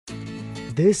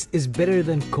This is better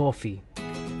than coffee.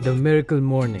 The miracle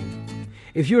morning.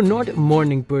 If you're not a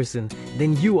morning person,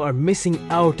 then you are missing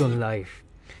out on life.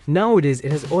 Nowadays,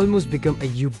 it has almost become a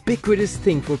ubiquitous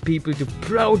thing for people to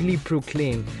proudly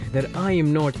proclaim that I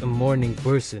am not a morning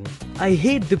person. I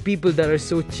hate the people that are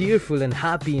so cheerful and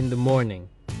happy in the morning.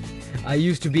 I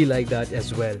used to be like that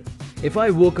as well. If I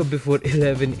woke up before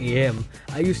 11 am,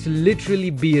 I used to literally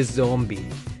be a zombie.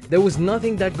 There was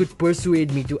nothing that could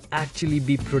persuade me to actually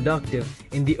be productive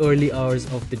in the early hours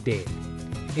of the day.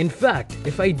 In fact,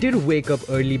 if I did wake up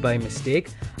early by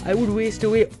mistake, I would waste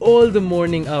away all the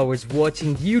morning hours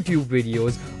watching YouTube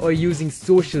videos or using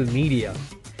social media.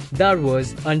 That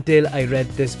was until I read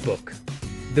this book,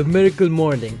 The Miracle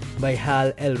Morning by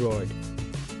Hal Elrod.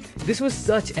 This was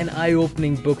such an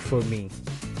eye-opening book for me.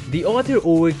 The author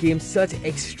overcame such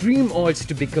extreme odds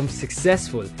to become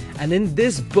successful, and in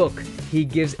this book, he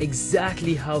gives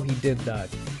exactly how he did that.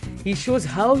 He shows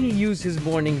how he used his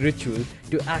morning ritual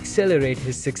to accelerate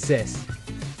his success.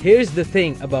 Here's the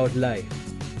thing about life.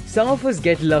 Some of us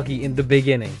get lucky in the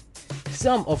beginning.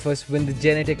 Some of us win the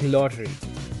genetic lottery,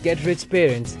 get rich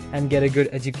parents, and get a good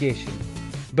education.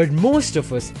 But most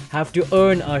of us have to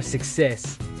earn our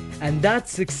success. And that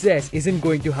success isn't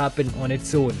going to happen on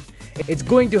its own. It's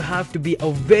going to have to be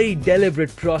a very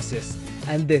deliberate process.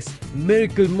 And this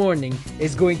miracle morning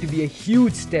is going to be a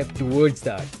huge step towards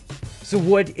that. So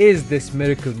what is this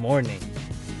miracle morning?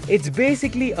 It's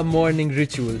basically a morning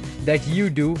ritual that you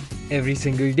do every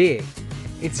single day.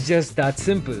 It's just that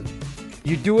simple.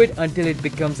 You do it until it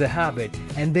becomes a habit,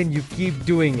 and then you keep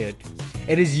doing it.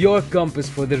 It is your compass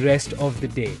for the rest of the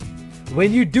day.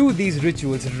 When you do these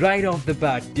rituals right off the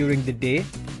bat during the day,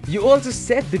 you also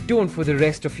set the tone for the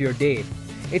rest of your day.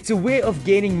 It's a way of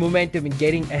gaining momentum and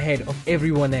getting ahead of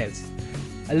everyone else.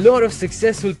 A lot of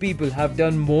successful people have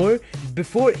done more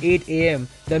before 8 am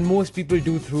than most people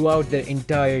do throughout their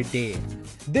entire day.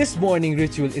 This morning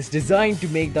ritual is designed to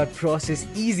make that process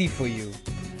easy for you.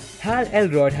 Hal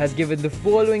Elrod has given the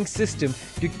following system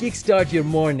to kickstart your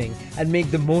morning and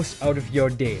make the most out of your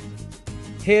day.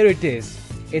 Here it is.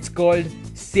 It's called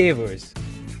Savers.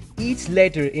 Each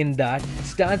letter in that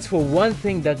stands for one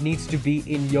thing that needs to be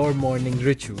in your morning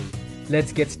ritual.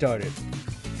 Let's get started.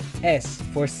 S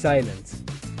for silence.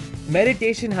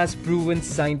 Meditation has proven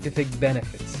scientific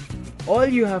benefits. All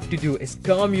you have to do is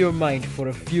calm your mind for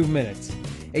a few minutes.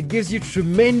 It gives you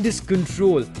tremendous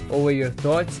control over your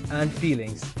thoughts and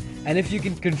feelings. And if you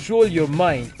can control your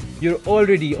mind, you're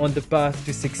already on the path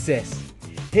to success.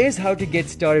 Here's how to get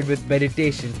started with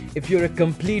meditation if you're a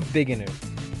complete beginner.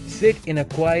 Sit in a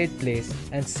quiet place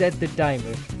and set the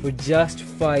timer for just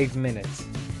 5 minutes.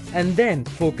 And then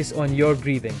focus on your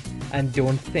breathing and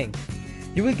don't think.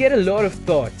 You will get a lot of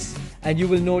thoughts and you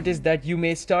will notice that you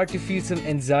may start to feel some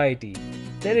anxiety.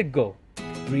 Let it go.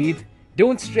 Breathe.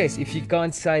 Don't stress if you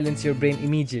can't silence your brain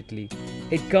immediately.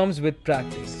 It comes with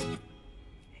practice.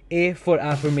 A for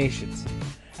affirmations.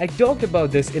 I talked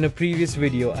about this in a previous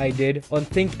video I did on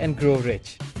Think and Grow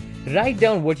Rich. Write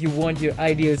down what you want your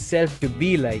ideal self to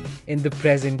be like in the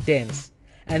present tense,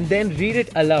 and then read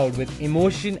it aloud with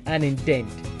emotion and intent.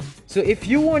 So if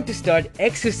you want to start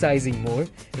exercising more,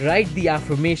 write the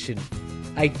affirmation,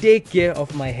 I take care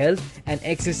of my health and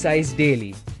exercise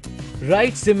daily.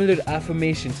 Write similar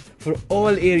affirmations for all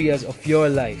areas of your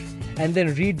life, and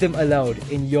then read them aloud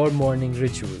in your morning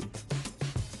ritual.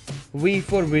 V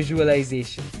for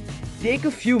visualization. Take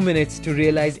a few minutes to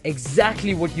realize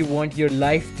exactly what you want your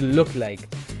life to look like.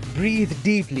 Breathe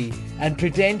deeply and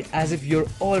pretend as if you're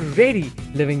already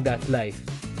living that life.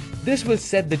 This will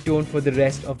set the tone for the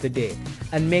rest of the day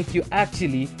and make you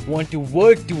actually want to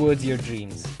work towards your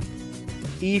dreams.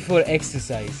 E for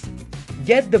exercise.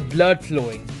 Get the blood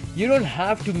flowing. You don't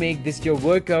have to make this your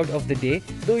workout of the day,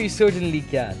 though you certainly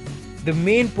can. The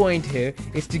main point here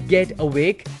is to get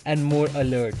awake and more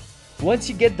alert. Once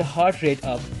you get the heart rate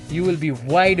up, you will be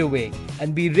wide awake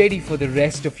and be ready for the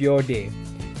rest of your day.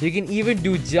 You can even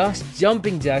do just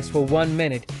jumping jacks for 1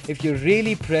 minute if you're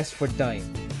really pressed for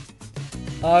time.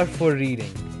 R for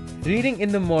reading. Reading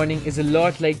in the morning is a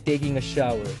lot like taking a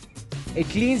shower. It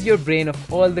cleans your brain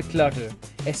of all the clutter,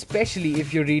 especially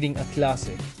if you're reading a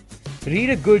classic. Read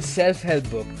a good self-help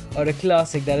book or a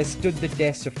classic that has stood the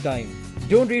test of time.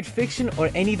 Don't read fiction or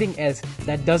anything else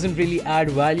that doesn't really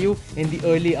add value in the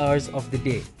early hours of the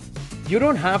day. You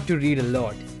don't have to read a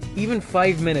lot. Even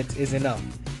 5 minutes is enough.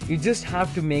 You just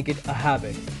have to make it a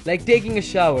habit, like taking a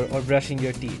shower or brushing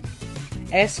your teeth.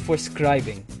 S for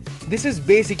scribing. This is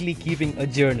basically keeping a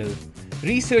journal.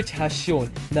 Research has shown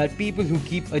that people who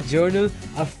keep a journal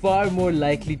are far more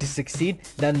likely to succeed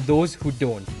than those who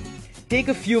don't. Take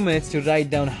a few minutes to write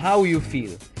down how you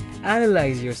feel.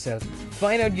 Analyze yourself,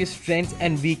 find out your strengths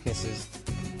and weaknesses.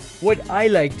 What I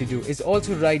like to do is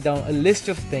also write down a list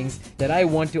of things that I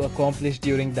want to accomplish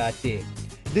during that day.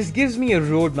 This gives me a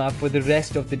roadmap for the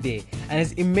rest of the day and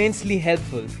is immensely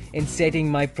helpful in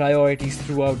setting my priorities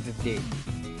throughout the day.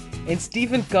 In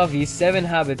Stephen Covey's 7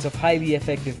 Habits of Highly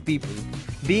Effective People,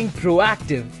 being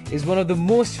proactive is one of the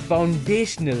most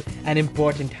foundational and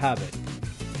important habits.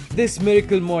 This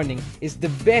miracle morning is the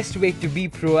best way to be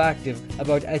proactive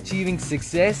about achieving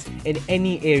success in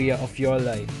any area of your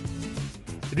life.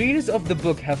 Readers of the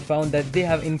book have found that they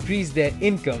have increased their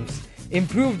incomes,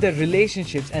 improved their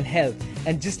relationships and health,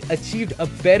 and just achieved a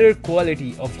better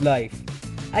quality of life.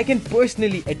 I can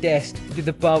personally attest to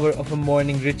the power of a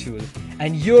morning ritual,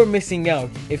 and you're missing out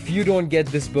if you don't get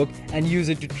this book and use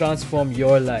it to transform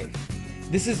your life.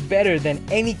 This is better than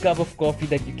any cup of coffee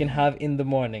that you can have in the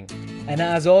morning. And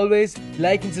as always,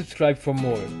 like and subscribe for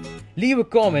more. Leave a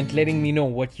comment letting me know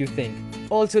what you think.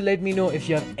 Also let me know if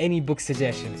you have any book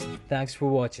suggestions. Thanks for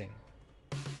watching.